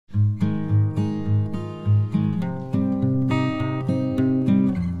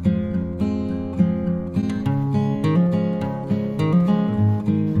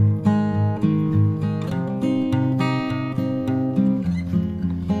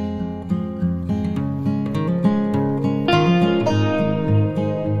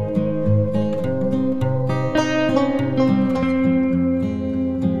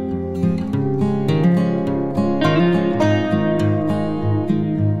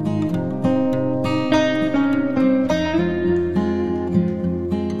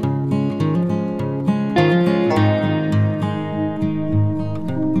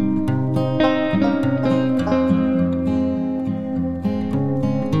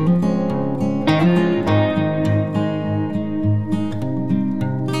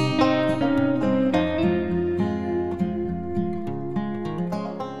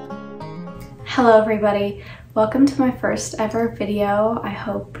Hello everybody, welcome to my first ever video. I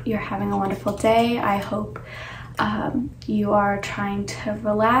hope you're having a wonderful day. I hope you are trying to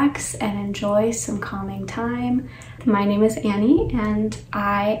relax and enjoy some calming time. My name is Annie and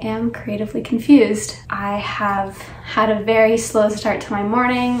I am creatively confused. I have had a very slow start to my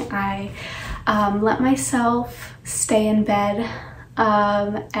morning. I let myself stay in bed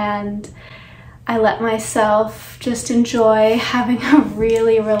and I let myself just enjoy having a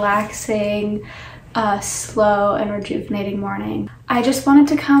really relaxing, slow and rejuvenating morning. I just wanted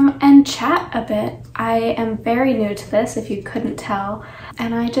to come and chat a bit. I am very new to this, if you couldn't tell,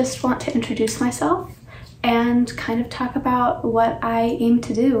 and I just want to introduce myself and kind of talk about what I aim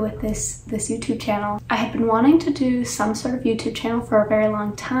to do with this YouTube channel. I had been wanting to do some sort of YouTube channel for a very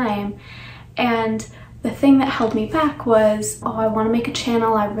long time, and the thing that held me back was, I want to make a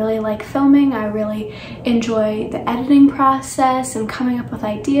channel. I really like filming. I really enjoy the editing process and coming up with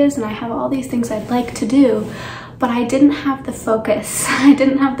ideas, and I have all these things I'd like to do, but I didn't have the focus. I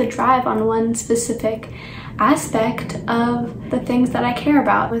didn't have the drive on one specific aspect of the things that I care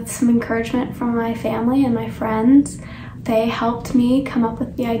about. With some encouragement from my family and my friends, they helped me come up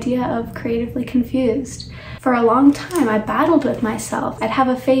with the idea of Creatively Confused. For a long time, I battled with myself. I'd have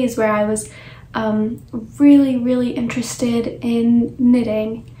a phase where I was really interested in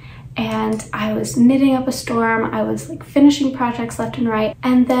knitting, and I was knitting up a storm. I was like finishing projects left and right,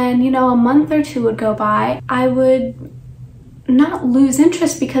 and then, you know, a month or two would go by. I would not lose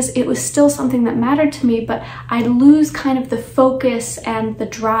interest because it was still something that mattered to me, but I'd lose kind of the focus and the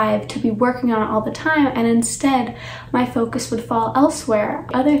drive to be working on it all the time, and instead my focus would fall elsewhere.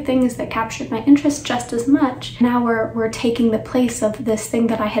 Other things that captured my interest just as much now were taking the place of this thing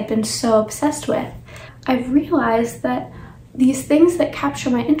that I had been so obsessed with. I've realized that these things that capture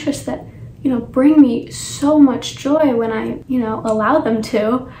my interest, that, you know, bring me so much joy when I, you know, allow them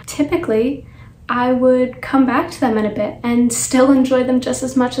to, typically I would come back to them in a bit and still enjoy them just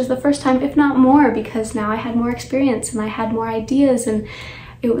as much as the first time, if not more, because now I had more experience and I had more ideas, and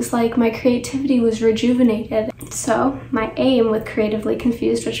it was like my creativity was rejuvenated. So my aim with Creatively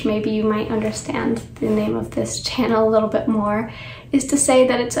Confused, which maybe you might understand the name of this channel a little bit more, is to say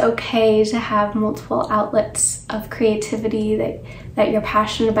that it's okay to have multiple outlets of creativity that you're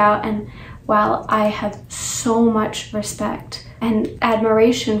passionate about. And while I have so much respect and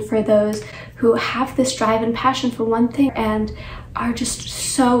admiration for those who have this drive and passion for one thing and are just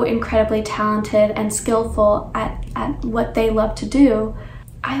so incredibly talented and skillful at what they love to do,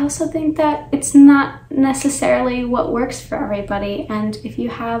 I also think that it's not necessarily what works for everybody. And if you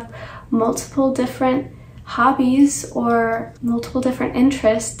have multiple different hobbies or multiple different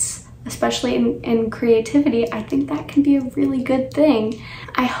interests, especially in creativity, I think that can be a really good thing.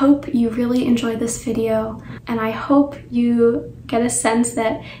 I hope you really enjoy this video, and I hope you get a sense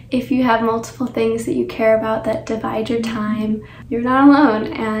that if you have multiple things that you care about that divide your time, you're not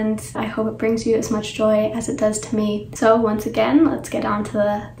alone, and I hope it brings you as much joy as it does to me. So once again, let's get on to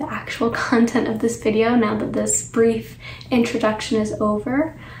the actual content of this video now that this brief introduction is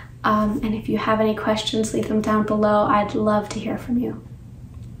over. And if you have any questions, leave them down below. I'd love to hear from you.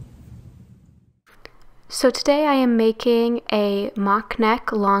 So today I am making a mock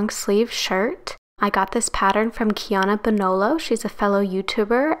neck long sleeve shirt. I got this pattern from Kiana Bonollo. She's a fellow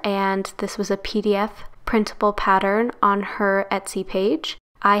YouTuber, and this was a PDF printable pattern on her Etsy page.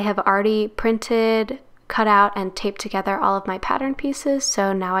 I have already printed, cut out, and taped together all of my pattern pieces,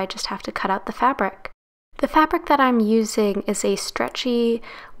 so now I just have to cut out the fabric. The fabric that I'm using is a stretchy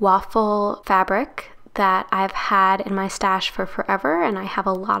waffle fabric that I've had in my stash for forever, and I have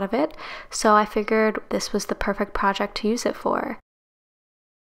a lot of it, so I figured this was the perfect project to use it for.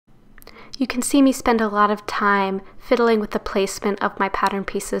 You can see me spend a lot of time fiddling with the placement of my pattern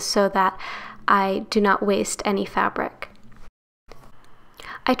pieces so that I do not waste any fabric.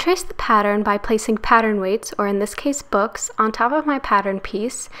 I trace the pattern by placing pattern weights, or in this case books, on top of my pattern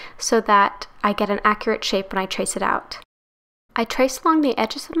piece so that I get an accurate shape when I trace it out. I trace along the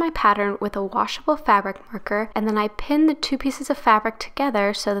edges of my pattern with a washable fabric marker, and then I pin the two pieces of fabric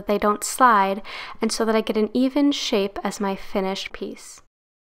together so that they don't slide and so that I get an even shape as my finished piece.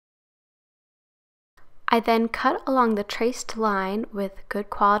 I then cut along the traced line with good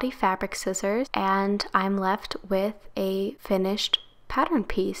quality fabric scissors, and I'm left with a finished pattern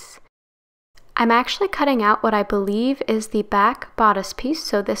piece. I'm actually cutting out what I believe is the back bodice piece,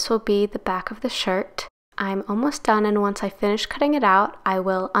 so this will be the back of the shirt. I'm almost done, and once I finish cutting it out, I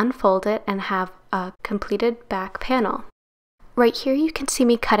will unfold it and have a completed back panel. Right here you can see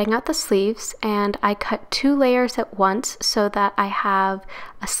me cutting out the sleeves, and I cut 2 layers at once so that I have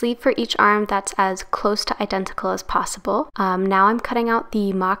a sleeve for each arm that's as close to identical as possible. Now I'm cutting out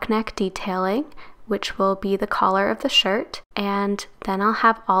the mock neck detailing, which will be the collar of the shirt, and then I'll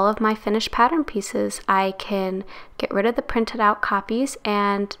have all of my finished pattern pieces. I can get rid of the printed out copies,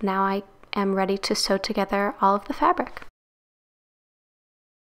 and now I am ready to sew together all of the fabric.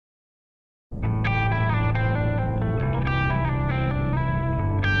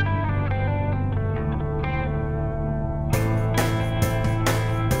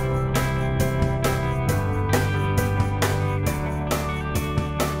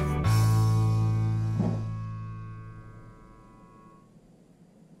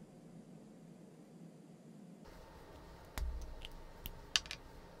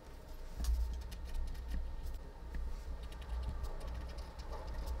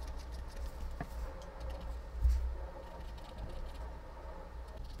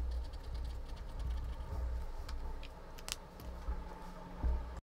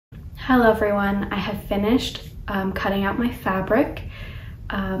 Hello everyone, I have finished cutting out my fabric.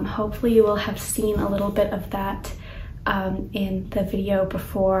 Hopefully you will have seen a little bit of that in the video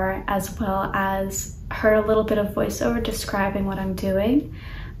before, as well as heard a little bit of voiceover describing what I'm doing.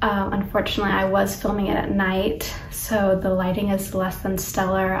 Unfortunately, I was filming it at night, so the lighting is less than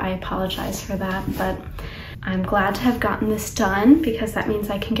stellar. I apologize for that, but I'm glad to have gotten this done because that means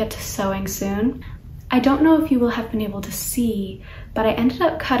I can get to sewing soon. I don't know if you will have been able to see, but I ended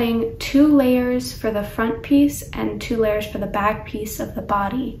up cutting 2 layers for the front piece and 2 layers for the back piece of the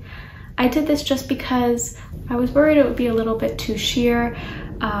body. I did this just because I was worried it would be a little bit too sheer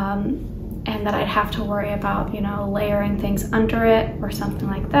and that I'd have to worry about, you know, layering things under it or something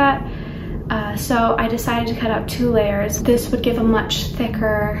like that. So I decided to cut out 2 layers. This would give a much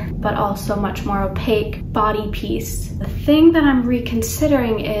thicker but also much more opaque body piece. The thing that I'm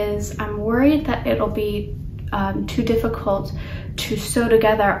reconsidering is I'm worried that it'll be too difficult to sew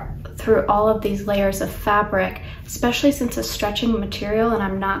together through all of these layers of fabric, especially since it's stretching material and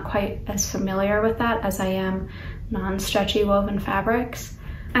I'm not quite as familiar with that as I am non-stretchy woven fabrics.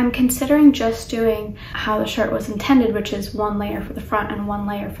 I'm considering just doing how the shirt was intended, which is 1 layer for the front and 1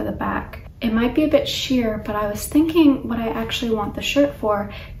 layer for the back. It might be a bit sheer, but I was thinking what I actually want the shirt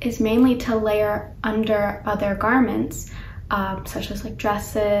for is mainly to layer under other garments, such as like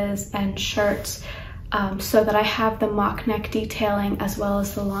dresses and shirts, so that I have the mock neck detailing as well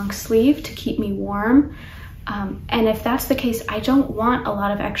as the long sleeve to keep me warm. And if that's the case, I don't want a lot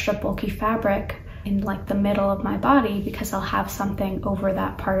of extra bulky fabric in like the middle of my body because I'll have something over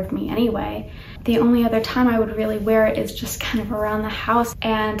that part of me anyway. The only other time I would really wear it is just kind of around the house,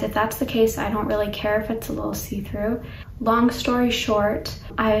 and if that's the case, I don't really care if it's a little see-through. Long story short,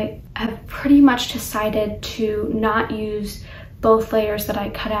 I have pretty much decided to not use both layers that I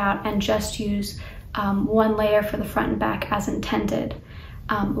cut out and just use 1 layer for the front and back as intended.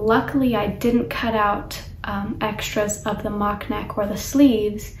 Luckily, I didn't cut out extras of the mock neck or the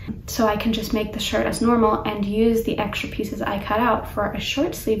sleeves, so I can just make the shirt as normal and use the extra pieces I cut out for a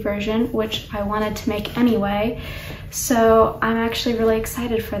short sleeve version, which I wanted to make anyway. So I'm actually really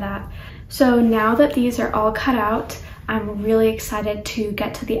excited for that. So now that these are all cut out, I'm really excited to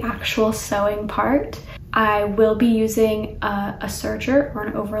get to the actual sewing part. I will be using a serger or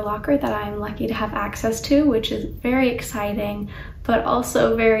an overlocker that I'm lucky to have access to, which is very exciting, but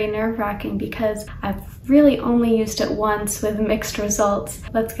also very nerve-wracking because I've really only used it once with mixed results.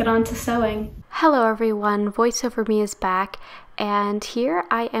 Let's get on to sewing. Hello everyone, VoiceOver Me is back, and here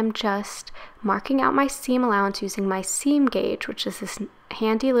I am just marking out my seam allowance using my seam gauge, which is this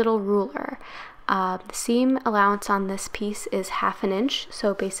handy little ruler. The seam allowance on this piece is 1/2 inch,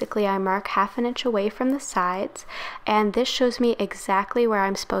 so basically I mark 1/2 inch away from the sides, and this shows me exactly where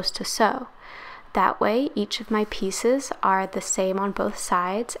I'm supposed to sew. That way, each of my pieces are the same on both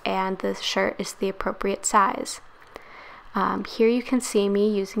sides, and the shirt is the appropriate size. Here you can see me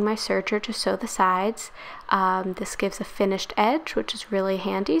using my serger to sew the sides. This gives a finished edge, which is really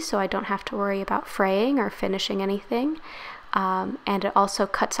handy, so I don't have to worry about fraying or finishing anything. And it also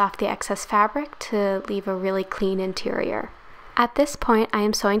cuts off the excess fabric to leave a really clean interior. At this point, I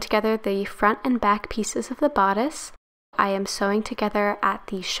am sewing together the front and back pieces of the bodice. I am sewing together at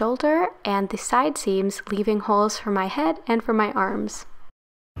the shoulder and the side seams, leaving holes for my head and for my arms.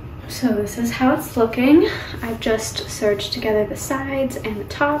 So this is how it's looking. I've just serged together the sides and the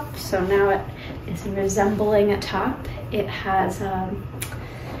top, so now it is resembling a top. It has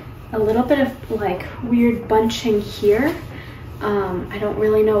a little bit of like weird bunching here. I don't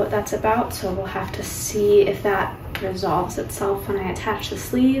really know what that's about, so we'll have to see if that resolves itself when I attach the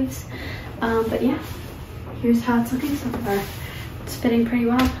sleeves. But yeah, here's how it's looking so far. it's fitting pretty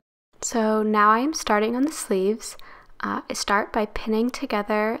well. So now I am starting on the sleeves. I start by pinning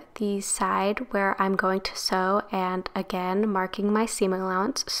together the side where I'm going to sew, and again marking my seam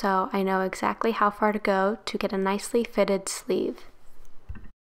allowance so I know exactly how far to go to get a nicely fitted sleeve.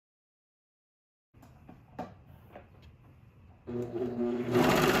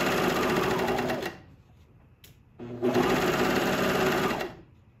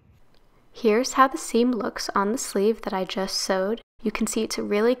 Here's how the seam looks on the sleeve that I just sewed. You can see it's a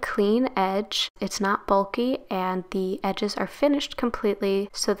really clean edge, it's not bulky, and the edges are finished completely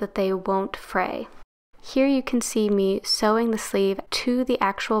so that they won't fray. Here you can see me sewing the sleeve to the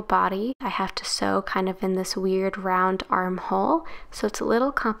actual body. I have to sew kind of in this weird round armhole, so it's a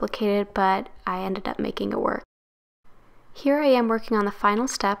little complicated, but I ended up making it work. Here I am working on the final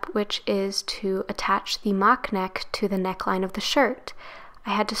step, which is to attach the mock neck to the neckline of the shirt. I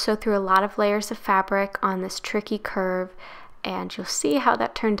had to sew through a lot of layers of fabric on this tricky curve, and you'll see how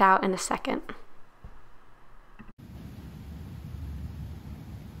that turned out in a second.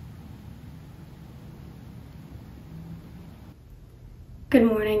 Good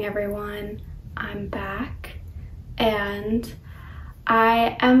morning, everyone. I'm back, and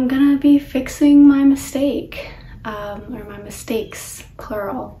I am gonna be fixing my mistake, or my mistakes,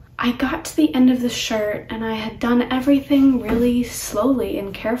 plural. I got to the end of the shirt and I had done everything really slowly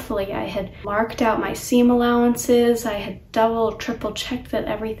and carefully. I had marked out my seam allowances, I had double, triple checked that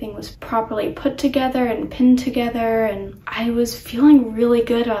everything was properly put together and pinned together, and I was feeling really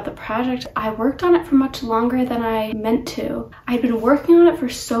good about the project. I worked on it for much longer than I meant to. I'd been working on it for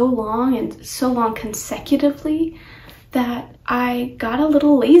so long and so long consecutively that I got a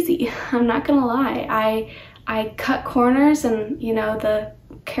little lazy. I'm not gonna lie. I cut corners, and you know, the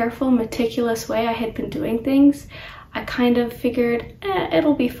careful, meticulous way I had been doing things, I kind of figured,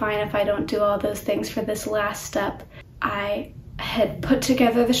 it'll be fine if I don't do all those things for this last step. I had put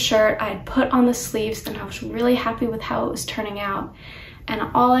together the shirt, I had put on the sleeves, and I was really happy with how it was turning out. And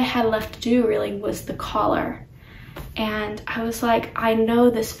all I had left to do really was the collar. And I was like, I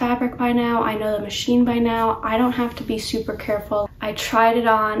know this fabric by now, I know the machine by now, I don't have to be super careful. I tried it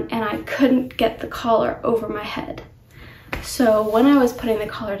on and I couldn't get the collar over my head. So when I was putting the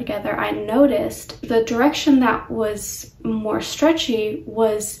collar together, I noticed the direction that was more stretchy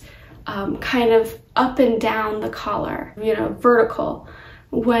was kind of up and down the collar, you know, vertical,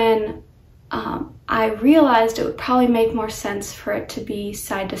 when I realized it would probably make more sense for it to be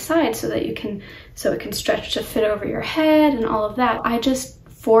side to side so that it can stretch to fit over your head and all of that. I just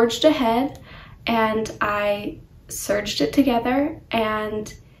forged ahead and I serged it together,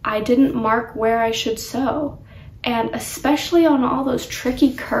 and I didn't mark where I should sew. And especially on all those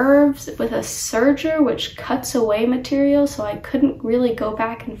tricky curves with a serger, which cuts away material so I couldn't really go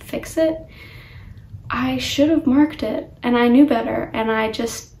back and fix it, I should have marked it, and I knew better, and I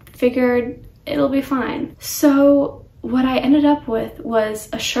just figured it'll be fine. So what I ended up with was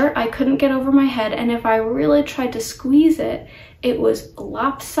a shirt I couldn't get over my head, and if I really tried to squeeze it, it was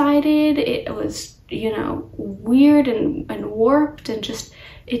lopsided, it was, you know, weird and warped, and just,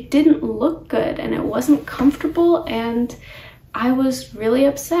 it didn't look good, and it wasn't comfortable, and I was really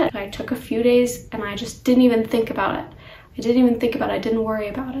upset. I took a few days and I just didn't even think about it. I didn't worry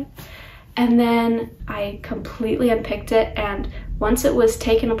about it. And then I completely unpicked it, and once it was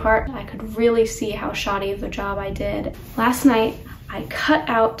taken apart, I could really see how shoddy of a job I did. Last night, I cut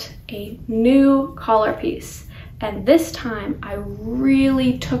out a new collar piece, and this time I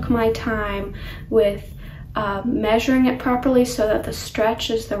really took my time with measuring it properly so that the stretch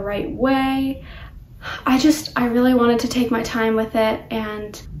is the right way. I really wanted to take my time with it,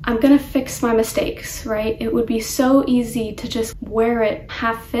 and I'm gonna fix my mistakes, right? It would be so easy to just wear it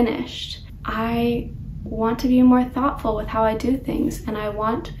half finished. I want to be more thoughtful with how I do things, and I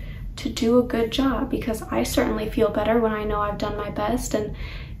want to do a good job, because I certainly feel better when I know I've done my best, and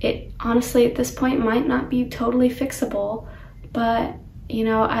it honestly at this point might not be totally fixable, but you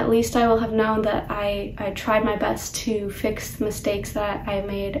know, at least I will have known that I tried my best to fix the mistakes that I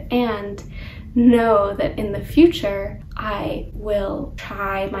made, and know that in the future I will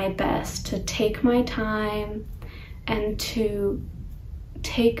try my best to take my time and to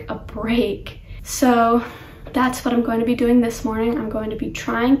take a break. So that's what I'm going to be doing this morning. I'm going to be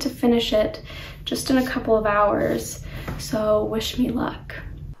trying to finish it just in a couple of hours, so wish me luck.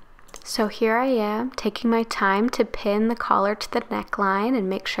 So here I am, taking my time to pin the collar to the neckline and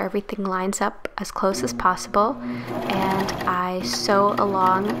make sure everything lines up as close as possible, and I sew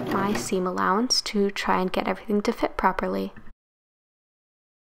along my seam allowance to try and get everything to fit properly.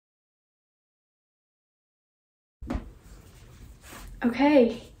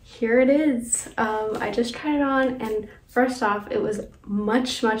 Okay, here it is. I just tried it on, and First off, it was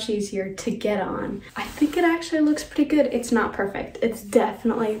much easier to get on. I think it actually looks pretty good. It's not perfect. It's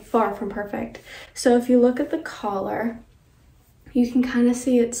definitely far from perfect. So if you look at the collar, you can kind of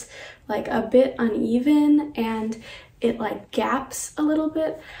see it's like a bit uneven and it like gaps a little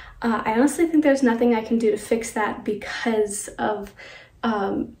bit. I honestly think there's nothing I can do to fix that because of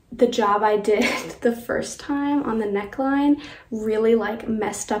the job I did the first time on the neckline really like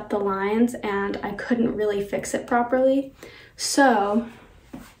messed up the lines and I couldn't really fix it properly. So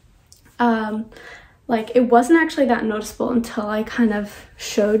like it wasn't actually that noticeable until I kind of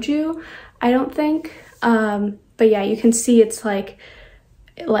showed you, I don't think. But yeah, you can see it's like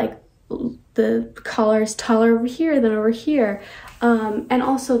the collar is taller over here than over here. And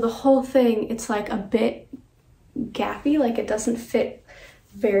also the whole thing, it's like a bit gappy, like it doesn't fit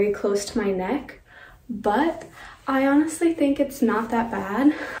very close to my neck, but I honestly think it's not that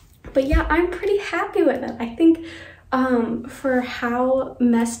bad. But yeah, I'm pretty happy with it. I think for how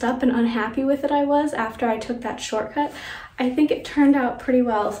messed up and unhappy with it I was after I took that shortcut, I think it turned out pretty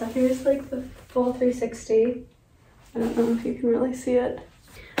well. So here's like the full 360. I don't know if you can really see it.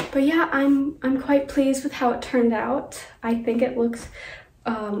 But yeah, I'm quite pleased with how it turned out. I think it looks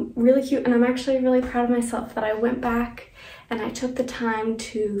really cute, and I'm actually really proud of myself that I went back and I took the time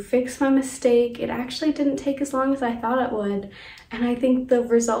to fix my mistake. It actually didn't take as long as I thought it would, and I think the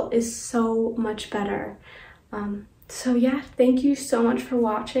result is so much better. So yeah, thank you so much for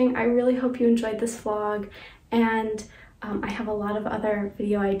watching. I really hope you enjoyed this vlog, and I have a lot of other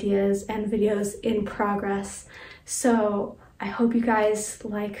video ideas and videos in progress. So I hope you guys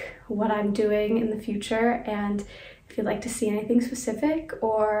like what I'm doing in the future, and if you'd like to see anything specific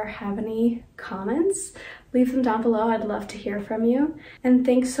or have any comments, leave them down below. I'd love to hear from you. And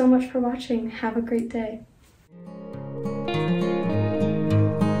thanks so much for watching. Have a great day.